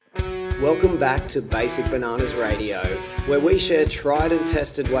Welcome back to Basic Bananas Radio, where we share tried and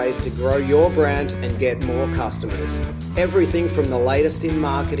tested ways to grow your brand and get more customers. Everything from the latest in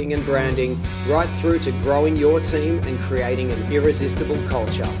marketing and branding, right through to growing your team and creating an irresistible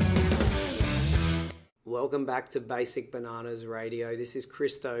culture. Welcome back to Basic Bananas Radio. This is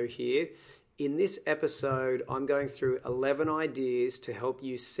Christo here. In this episode, I'm going through 11 ideas to help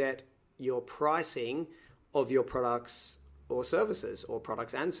you set your pricing of your products or services, or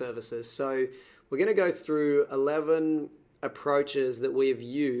products and services. So we're going to go through 11 approaches that we've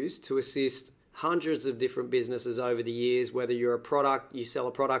used to assist hundreds of different businesses over the years, whether you're a product, you sell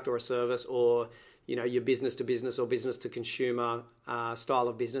a product or a service, or your business to business or business to consumer style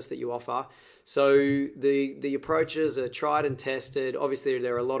of business that you offer. So the approaches are tried and tested. Obviously,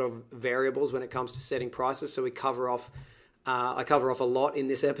 there are a lot of variables when it comes to setting prices, so I cover off a lot in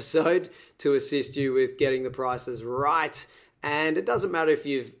this episode to assist you with getting the prices right. And it doesn't matter if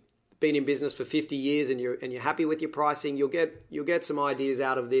you've been in business for 50 years and you're happy with your pricing. You'll get some ideas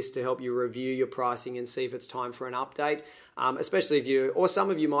out of this to help you review your pricing and see if it's time for an update. Especially if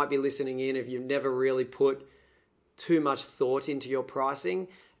some of you might be listening in if you've never really put too much thought into your pricing.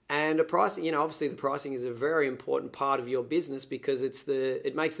 And obviously the pricing is a very important part of your business because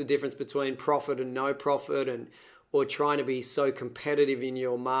it makes the difference between profit and no profit, or trying to be so competitive in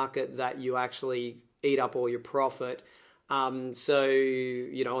your market that you actually eat up all your profit. On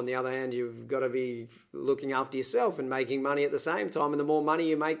the other hand, you've got to be looking after yourself and making money at the same time. And the more money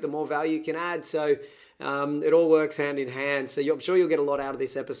you make, the more value you can add. So it all works hand in hand. So I'm sure you'll get a lot out of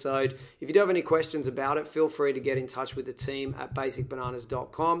this episode. If you do have any questions about it, feel free to get in touch with the team at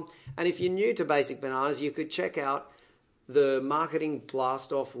basicbananas.com. And if you're new to Basic Bananas, you could check out the Marketing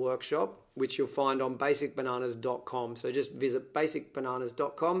Blast-Off workshop, which you'll find on basicbananas.com. So just visit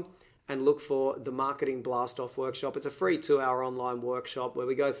basicbananas.com and look for the Marketing Blast-Off workshop. It's a free 2-hour online workshop where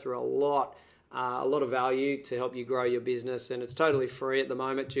we go through a lot of value to help you grow your business. And it's totally free at the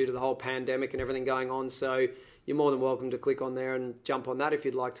moment due to the whole pandemic and everything going on. So you're more than welcome to click on there and jump on that if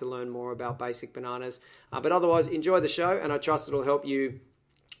you'd like to learn more about Basic Bananas. But otherwise, enjoy the show, and I trust it'll help you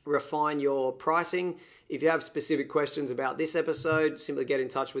refine your pricing. If you have specific questions about this episode, simply get in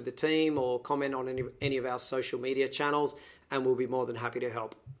touch with the team or comment on any of our social media channels, and we'll be more than happy to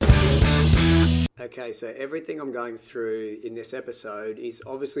help. Okay, so everything I'm going through in this episode is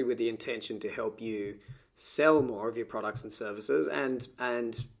obviously with the intention to help you sell more of your products and services and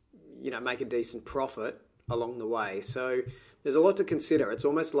make a decent profit along the way. So there's a lot to consider. It's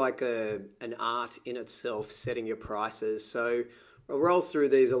almost like an art in itself, setting your prices. So I'll roll through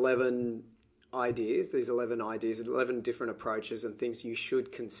these 11 different approaches and things you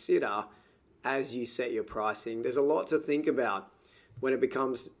should consider as you set your pricing. There's a lot to think about when it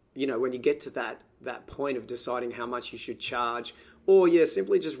becomes, when you get to that point of deciding how much you should charge, or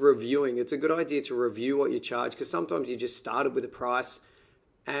simply just reviewing. It's a good idea to review what you charge, because sometimes you just started with a price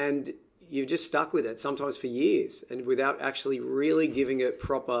and you've just stuck with it, sometimes for years, and without actually really giving it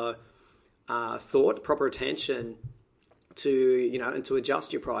proper thought, proper attention to, and to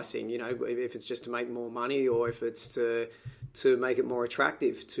adjust your pricing, if it's just to make more money or if it's to make it more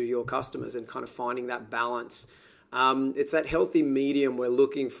attractive to your customers, and kind of finding that balance. It's that healthy medium we're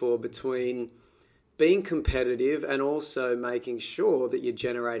looking for between being competitive and also making sure that you're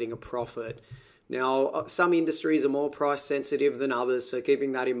generating a profit. Now, some industries are more price sensitive than others, so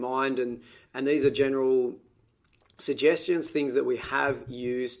keeping that in mind, and these are general suggestions, things that we have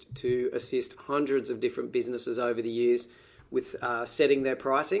used to assist hundreds of different businesses over the years with setting their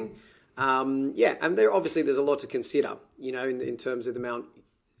pricing. And there's a lot to consider, in terms of the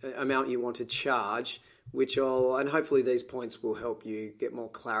amount you want to charge, and hopefully these points will help you get more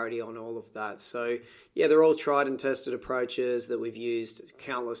clarity on all of that. So they're all tried and tested approaches that we've used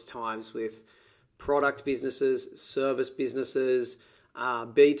countless times with product businesses, service businesses,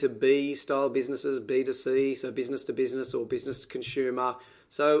 B2B style businesses, B2C, so business to business or business to consumer.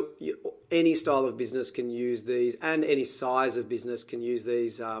 So any style of business can use these, and any size of business can use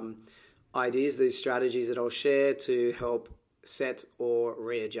these ideas, these strategies that I'll share to help set or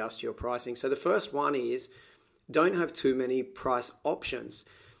readjust your pricing. So the first one is, don't have too many price options.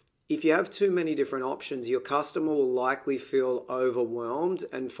 If you have too many different options, your customer will likely feel overwhelmed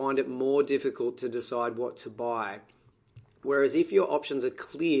and find it more difficult to decide what to buy. Whereas if your options are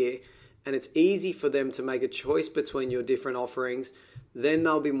clear and it's easy for them to make a choice between your different offerings, then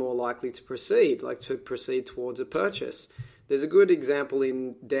they'll be more likely to proceed towards a purchase. There's a good example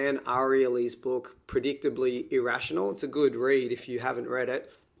in Dan Ariely's book, Predictably Irrational. It's a good read if you haven't read it,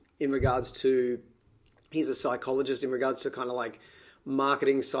 he's a psychologist in regards to kind of like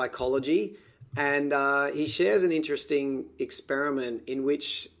marketing psychology. And he shares an interesting experiment in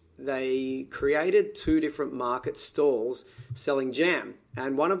which they created two different market stalls selling jam.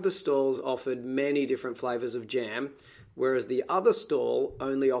 And one of the stalls offered many different flavors of jam, whereas the other stall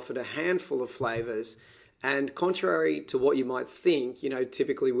only offered a handful of flavors. And contrary to what you might think,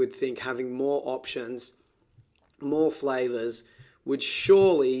 typically would think having more options, more flavors would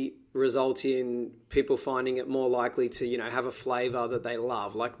surely result in people finding it more likely to, have a flavor that they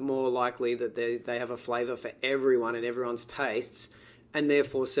love, like more likely that they have a flavor for everyone and everyone's tastes, and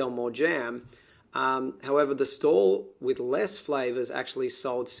therefore sell more jam. However, the stall with less flavors actually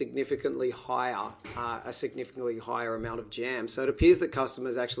sold a significantly higher amount of jam. So it appears that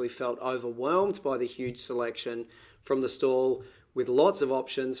customers actually felt overwhelmed by the huge selection from the stall with lots of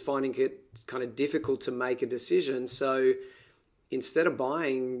options, finding it kind of difficult to make a decision. So instead of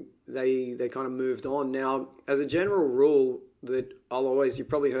buying, they kind of moved on. Now, as a general rule that you've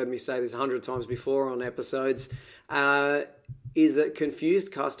probably heard me say this 100 times before on episodes, is that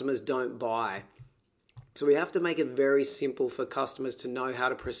confused customers don't buy. So we have to make it very simple for customers to know how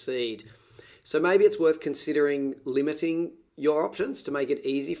to proceed. So maybe it's worth considering limiting your options to make it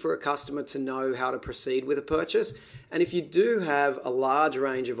easy for a customer to know how to proceed with a purchase. And if you do have a large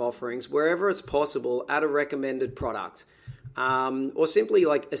range of offerings, wherever it's possible, add a recommended product. Or simply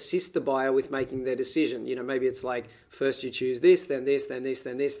assist the buyer with making their decision. Maybe it's like first you choose this, then this, then this,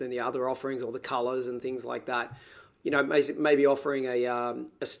 then this, then the other offerings, or the colors and things like that. Maybe offering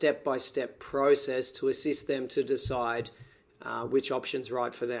a step-by-step process to assist them to decide which option's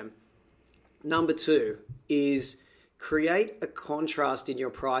right for them. Number 2 is create a contrast in your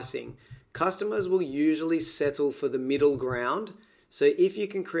pricing. Customers will usually settle for the middle ground. So if you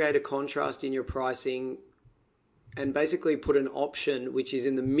can create a contrast in your pricing and basically put an option which is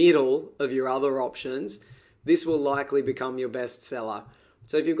in the middle of your other options, this will likely become your best seller.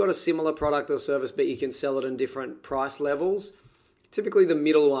 So if you've got a similar product or service, but you can sell it in different price levels, typically the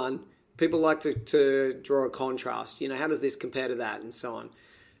middle one, people like to draw a contrast. How does this compare to that, and so on.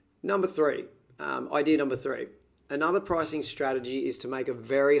 Idea number 3. Another pricing strategy is to make a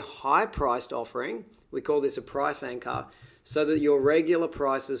very high-priced offering. We call this a price anchor, so that your regular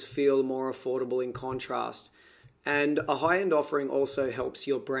prices feel more affordable in contrast. And a high-end offering also helps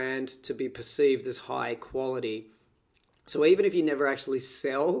your brand to be perceived as high quality. So even if you never actually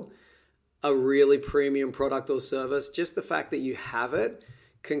sell a really premium product or service, just the fact that you have it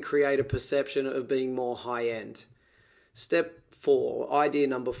can create a perception of being more high-end. Step 4, idea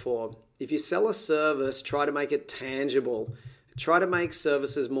number 4. If you sell a service, try to make it tangible. Try to make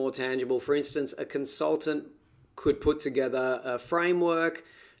services more tangible. For instance, a consultant could put together a framework,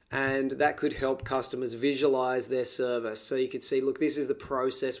 and that could help customers visualize their service. So you could see, look, this is the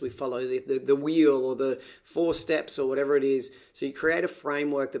process we follow, the wheel or the 4 steps or whatever it is. So you create a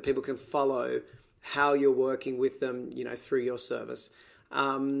framework that people can follow how you're working with them, through your service.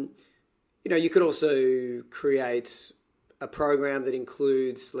 You could also create a program that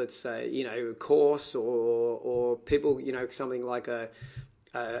includes, let's say, a course or people, something like a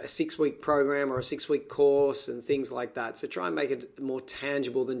 6-week program or a 6-week course and things like that. So try and make it more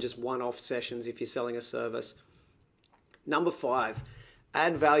tangible than just one-off sessions if you're selling a service. Number 5,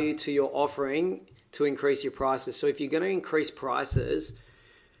 add value to your offering to increase your prices. So if you're going to increase prices,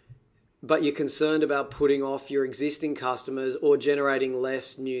 but you're concerned about putting off your existing customers or generating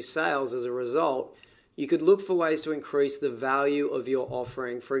less new sales as a result, you could look for ways to increase the value of your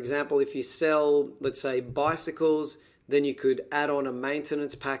offering. For example, if you sell, let's say, bicycles, then you could add on a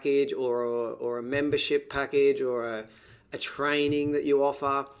maintenance package or a membership package or a training that you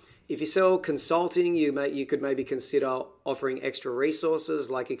offer. If you sell consulting, you could maybe consider offering extra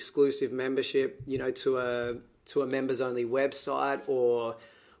resources like exclusive membership, to a members only website or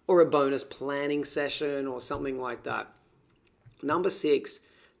a bonus planning session or something like that. Number 6,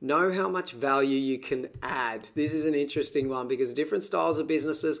 know how much value you can add. This is an interesting one because different styles of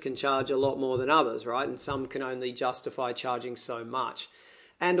businesses can charge a lot more than others, right? And some can only justify charging so much.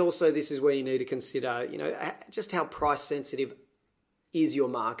 And also this is where you need to consider, just how price sensitive is your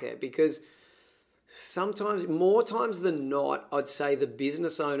market, because sometimes, more times than not, I'd say the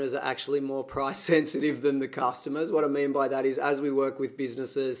business owners are actually more price sensitive than the customers. What I mean by that is, as we work with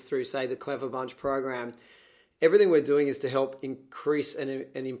businesses through, say, the Clever Bunch program, everything we're doing is to help increase and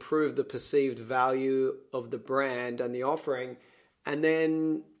improve the perceived value of the brand and the offering. And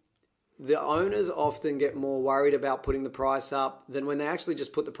then the owners often get more worried about putting the price up than when they actually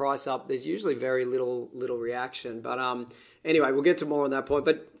just put the price up. There's usually very little reaction. But anyway, we'll get to more on that point.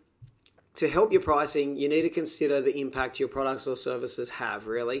 But to help your pricing, you need to consider the impact your products or services have,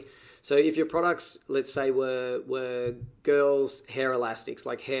 really. So if your products, let's say, were girls' hair elastics,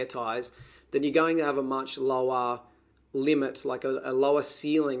 like hair ties, then you're going to have a much lower limit, like a lower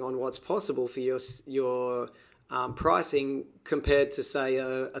ceiling on what's possible for your pricing compared to, say,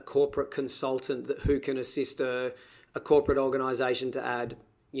 a corporate consultant who can assist a corporate organization to add,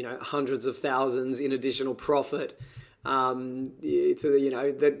 hundreds of thousands in additional profit. There's a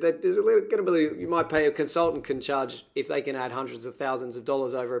little going to be, you might pay a consultant can charge, if they can add hundreds of thousands of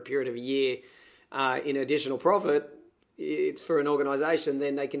dollars over a period of a year in additional profit. It's for an organization,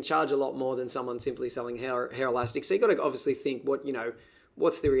 then they can charge a lot more than someone simply selling hair elastic. So you've got to obviously think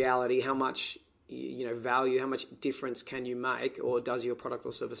what's the reality, how much value, how much difference can you make, or does your product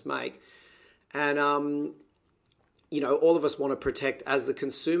or service make? And all of us want to protect, as the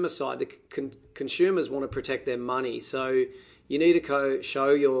consumer side, the consumers want to protect their money. So you need to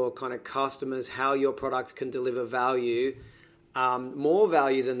show your kind of customers how your product can deliver value, more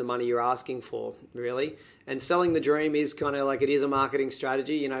value than the money you're asking for, really. And selling the dream is kind of like, it is a marketing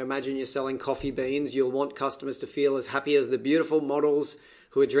strategy. Imagine you're selling coffee beans. You'll want customers to feel as happy as the beautiful models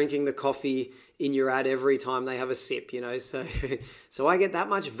who are drinking the coffee in your ad every time they have a sip, So I get that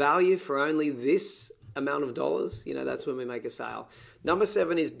much value for only this amount of dollars, that's when we make a sale. Number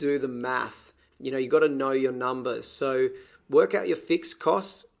 7 is do the math. You got to know your numbers. So work out your fixed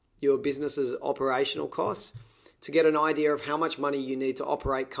costs, your business's operational costs, to get an idea of how much money you need to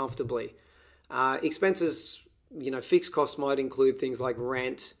operate comfortably. Expenses, fixed costs might include things like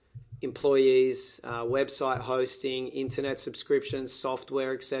rent, employees, website hosting, internet subscriptions,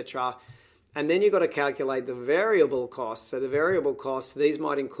 software, etc. And then you've got to calculate the variable costs. So the variable costs, these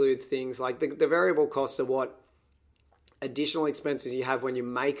might include things like the variable costs are what additional expenses you have when you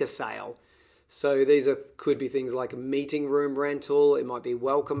make a sale. So these could be things like a meeting room rental. It might be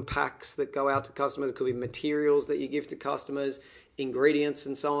welcome packs that go out to customers. It could be materials that you give to customers, ingredients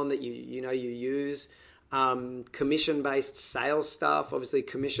and so on that you use. Commission-based sales staff. Obviously,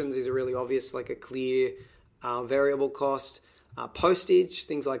 commissions is a really obvious, like a clear variable cost. Postage,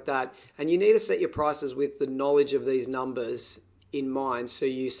 things like that. And you need to set your prices with the knowledge of these numbers in mind. So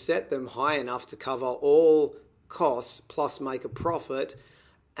you set them high enough to cover all costs plus make a profit.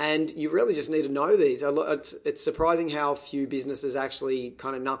 And you really just need to know these. It's surprising how few businesses actually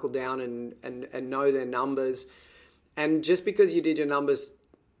kind of knuckle down and know their numbers. And just because you did your numbers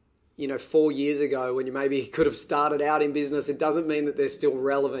 4 years ago when you maybe could have started out in business, it doesn't mean that they're still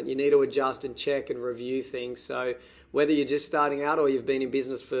relevant. You need to adjust and check and review things. So whether you're just starting out or you've been in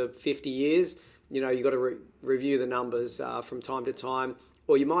business for 50 years, you've got to review the numbers from time to time.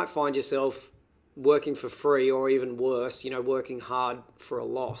 Or you might find yourself working for free, or even worse, working hard for a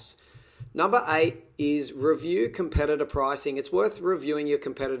loss. Number 8 is review competitor pricing. It's worth reviewing your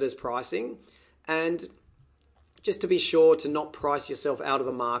competitors' pricing, and just to be sure to not price yourself out of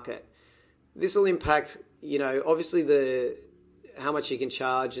the market. This will impact, obviously how much you can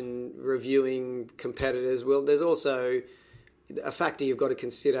charge, and reviewing competitors. Well, there's also a factor you've got to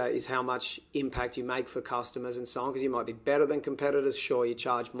consider is how much impact you make for customers and so on, because you might be better than competitors. Sure, you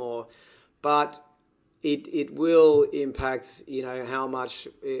charge more, but it will impact, how much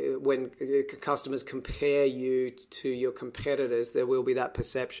when customers compare you to your competitors, there will be that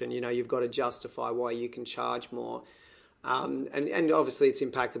perception. You've got to justify why you can charge more. And obviously it's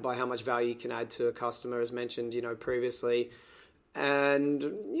impacted by how much value you can add to a customer, as mentioned, previously.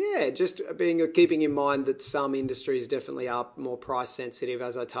 And just keeping in mind that some industries definitely are more price sensitive,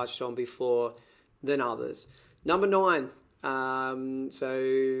 as I touched on before, than others. Number 9,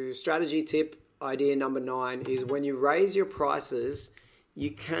 so strategy tip, idea number 9 is when you raise your prices,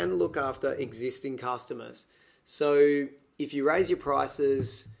 you can look after existing customers. So if you raise your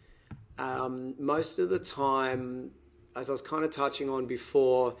prices, most of the time, as I was kind of touching on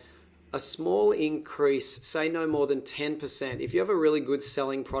before, a small increase, say no more than 10%. If you have a really good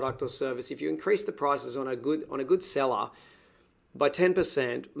selling product or service, if you increase the prices on a good seller by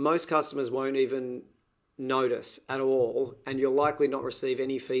 10%, most customers won't even notice at all, and you'll likely not receive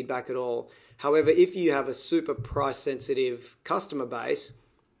any feedback at all. However, if you have a super price sensitive customer base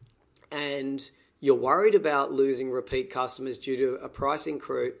and you're worried about losing repeat customers due to a price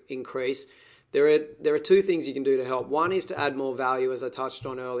increase, there are 2 things you can do to help. One is to add more value, as I touched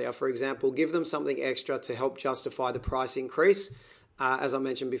on earlier. For example, give them something extra to help justify the price increase, as I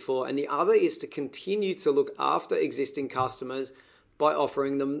mentioned before. And the other is to continue to look after existing customers by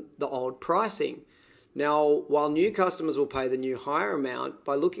offering them the old pricing. Now, while new customers will pay the new higher amount,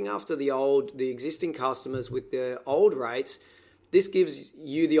 by looking after the existing customers with the old rates, this gives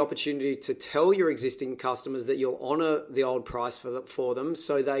you the opportunity to tell your existing customers that you'll honor the old price for them,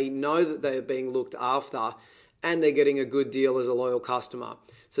 so they know that they're being looked after and they're getting a good deal as a loyal customer.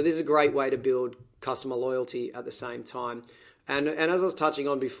 So this is a great way to build customer loyalty at the same time. And as I was touching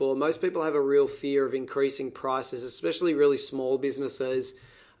on before, most people have a real fear of increasing prices, especially really small businesses,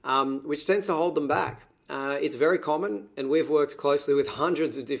 which tends to hold them back. It's very common, and we've worked closely with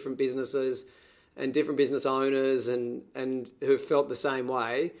hundreds of different businesses and different business owners and who've felt the same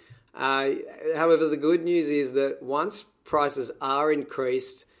way. However, the good news is that once prices are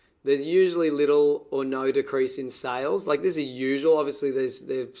increased, there's usually little or no decrease in sales. Like, this is usual. Obviously,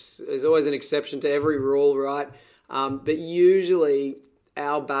 there's always an exception to every rule, right? But usually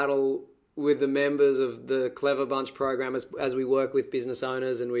our battle with the members of the Clever Bunch program, as we work with business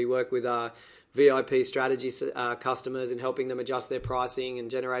owners and we work with our VIP strategy customers and helping them adjust their pricing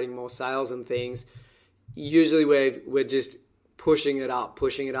and generating more sales and things, usually we're just pushing it up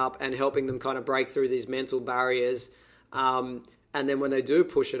and helping them kind of break through these mental barriers. And then when they do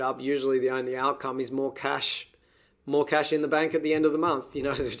push it up, usually the only outcome is more cash in the bank at the end of the month,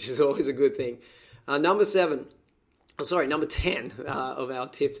 which is always a good thing. Number 10 of our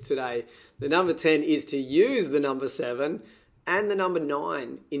tips today. The number 10 is to use the number 7 and the number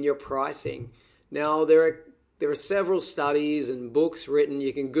 9 in your pricing. Now, there are several studies and books written,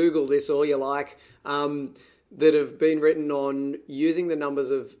 you can Google this all you like, that have been written on using the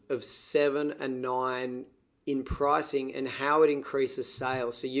numbers of 7 and 9 in pricing and how it increases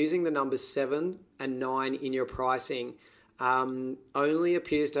sales. So using the numbers 7 and 9 in your pricing only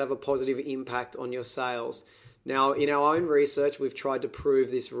appears to have a positive impact on your sales. Now, in our own research, we've tried to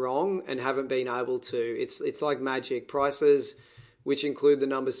prove this wrong and haven't been able to. It's like magic. Prices which include the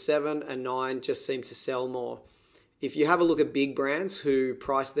numbers 7 and 9 just seem to sell more. If you have a look at big brands who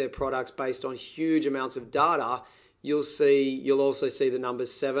price their products based on huge amounts of data, you'll also see the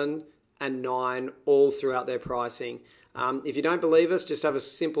numbers 7 and 9 all throughout their pricing. If you don't believe us, just have a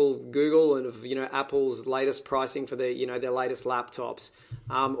simple Google of Apple's latest pricing for their latest laptops,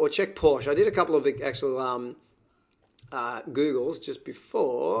 or check Porsche. I did a couple of actual Googles just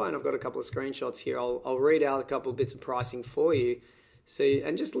before, and I've got a couple of screenshots here. I'll read out a couple of bits of pricing for you,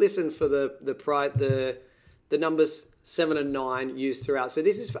 and just listen for the numbers 7 and 9 used throughout. So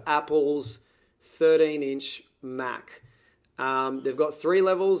this is for Apple's 13-inch Mac. They've got 3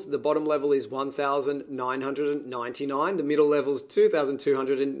 levels. The bottom level is $1,999. The middle level is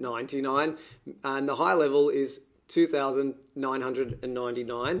 $2,299. And the high level is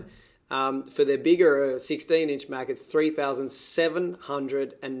 $2,999. For their bigger 16-inch Mac, it's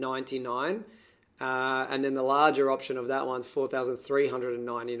 $3,799. And then the larger option of that one's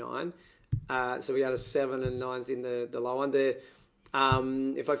 $4,399. So we got a 7 and 9s in the low one there.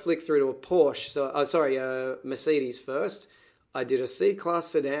 If I flick through to a Porsche, Mercedes first. I did a C-Class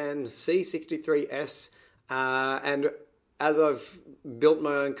sedan, C63S, and as I've built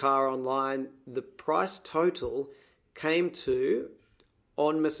my own car online, the price total came to,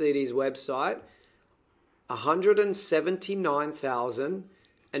 on Mercedes' website,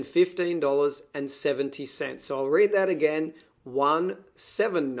 $179,015.70. So I'll read that again,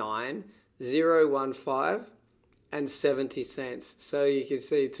 $179,015.70. So you can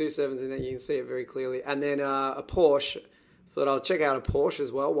see 2 sevens in there, you can see it very clearly. And then a Porsche. Thought I'll check out a Porsche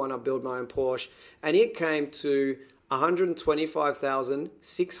as well. Why not build my own Porsche? And it came to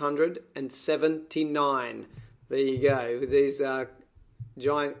 $125,679. There you go. With these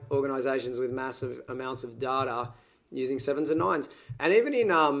giant organizations with massive amounts of data using 7s and 9s. And even in,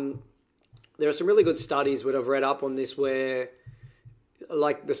 there are some really good studies that I've read up on this where,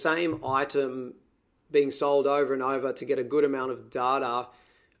 like, the same item being sold over and over to get a good amount of data,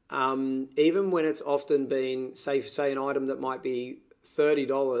 even when it's often been, say an item that might be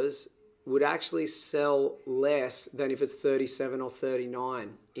 $30 would actually sell less than if it's $37 or $39,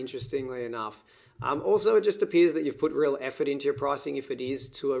 interestingly enough. Also, it just appears that you've put real effort into your pricing if it is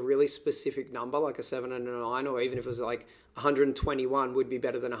to a really specific number, like a 7 and a 9, or even if it was like 121 would be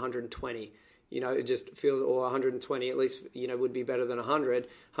better than 120. It just feels, or 120 at least, would be better than 100.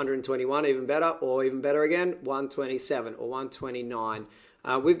 121 even better, or even better again, 127 or 129.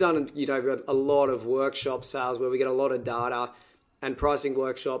 We've done, a lot of workshop sales where we get a lot of data and pricing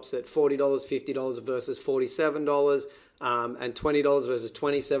workshops at $40, $50 versus $47, and $20 versus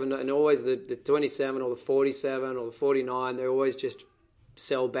 $27. And always the 27 or the 47 or the 49, they always just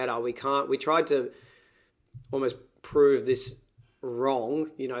sell better. We tried to almost prove this wrong,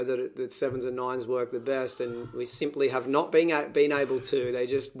 that 7s and 9s work the best, and we simply have not been able to. They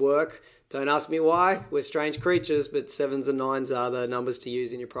just work. Don't ask me why. We're strange creatures, but 7s and 9s are the numbers to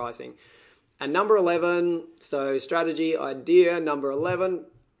use in your pricing. And number 11, so strategy idea number 11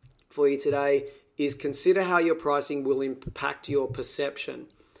 for you today is consider how your pricing will impact your perception.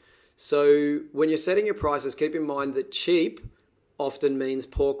 So when you're setting your prices, keep in mind that cheap often means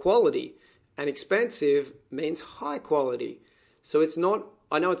poor quality and expensive means high quality. So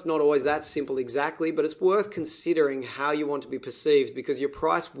I know it's not always that simple exactly, but it's worth considering how you want to be perceived, because your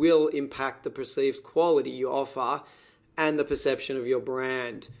price will impact the perceived quality you offer and the perception of your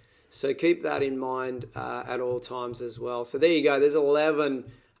brand. So keep that in mind at all times as well. So there you go. There's 11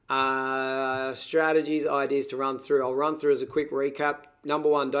 strategies, ideas to run through. I'll run through as a quick recap. Number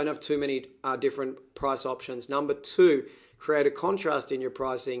 1, don't have too many different price options. Number 2, create a contrast in your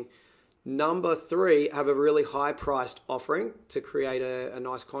pricing. Number 3, have a really high priced offering to create a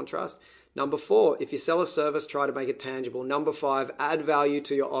nice contrast. Number 4, if you sell a service, try to make it tangible. Number 5, add value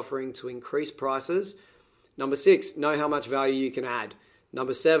to your offering to increase prices. Number 6, know how much value you can add.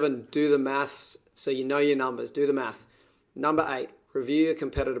 Number 7, do the maths so you know your numbers. Do the math. Number 8, review your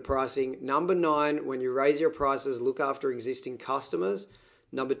competitor pricing. Number 9, when you raise your prices, look after existing customers.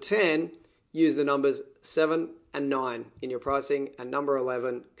 Number 10, use the numbers 7 and 9 in your pricing. And number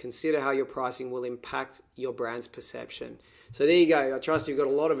 11, consider how your pricing will impact your brand's perception. So there you go. I trust you've got a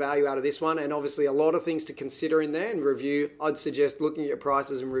lot of value out of this one, and obviously a lot of things to consider in there and review. I'd suggest looking at your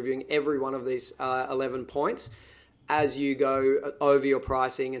prices and reviewing every one of these 11 points as you go over your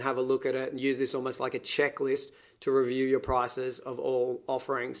pricing, and have a look at it and use this almost like a checklist to review your prices of all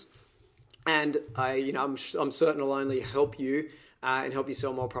offerings. And I'm certain it'll only help you and help you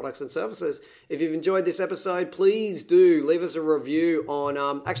sell more products and services. If you've enjoyed this episode, please do leave us a review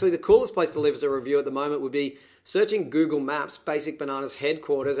on, actually the coolest place to leave us a review at the moment would be searching Google Maps, Basic Bananas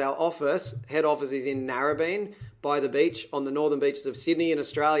headquarters. Our head office is in Narrabeen by the beach on the northern beaches of Sydney in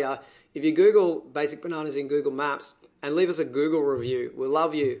Australia. If you Google Basic Bananas in Google Maps and leave us a Google review, we'll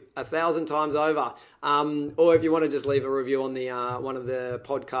love you 1,000 times over. Or if you want to just leave a review on the one of the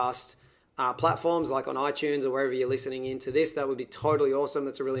podcast platforms like on iTunes or wherever you're listening into this, that would be totally awesome.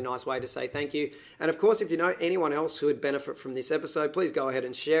 That's a really nice way to say thank you. And of course, if you know anyone else who would benefit from this episode, please go ahead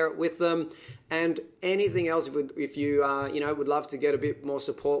and share it with them. And anything else, if you would love to get a bit more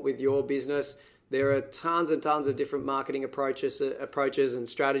support with your business, there are tons and tons of different marketing approaches and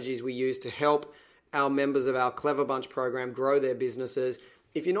strategies we use to help our members of our Clever Bunch program grow their businesses.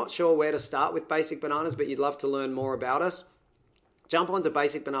 If you're not sure where to start with Basic Bananas, but you'd love to learn more about us, jump onto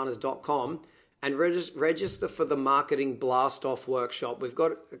basicbananas.com and register for the Marketing Blast-Off workshop. We've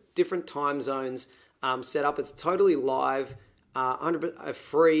got different time zones set up. It's totally live, 100%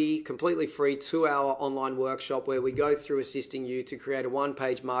 free, completely free 2-hour online workshop where we go through assisting you to create a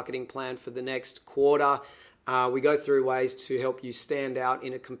 1-page marketing plan for the next quarter. We go through ways to help you stand out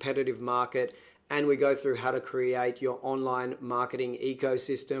in a competitive market, and we go through how to create your online marketing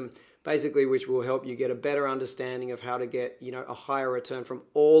ecosystem, basically, which will help you get a better understanding of how to get, a higher return from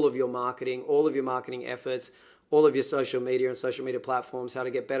all of your marketing efforts, all of your social media and social media platforms, how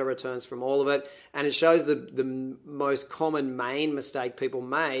to get better returns from all of it. And it shows the most common main mistake people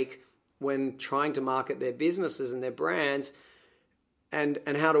make when trying to market their businesses and their brands, and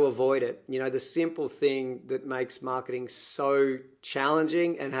how to avoid it. The simple thing that makes marketing so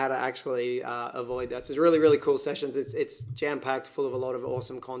challenging, and how to actually avoid that. So it's really, really cool sessions. It's jam-packed, full of a lot of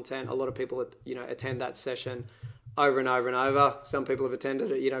awesome content. A lot of people, attend that session over and over and over. Some people have attended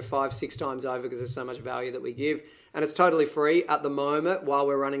it, 5-6 times over, because there's so much value that we give. And it's totally free at the moment while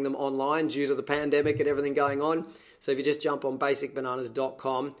we're running them online due to the pandemic and everything going on. So if you just jump on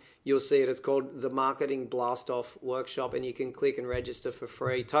basicbananas.com, you'll see it. It's called the Marketing Blast-Off Workshop, and you can click and register for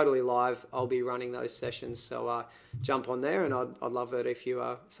free. Totally live. I'll be running those sessions. So jump on there, and I'd love it if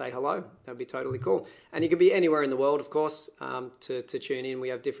you say hello. That'd be totally cool. And you can be anywhere in the world, of course, to tune in. We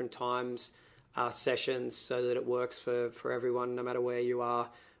have different times, sessions, so that it works for everyone, no matter where you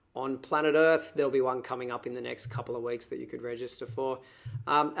are on planet Earth. There'll be one coming up in the next couple of weeks that you could register for.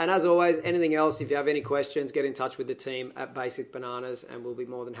 And as always, anything else, if you have any questions, get in touch with the team at Basic Bananas, and we'll be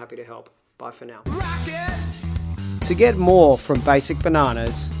more than happy to help. Bye for now. To get more from Basic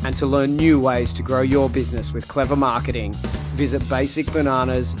Bananas and to learn new ways to grow your business with clever marketing, visit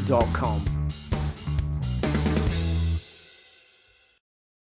basicbananas.com.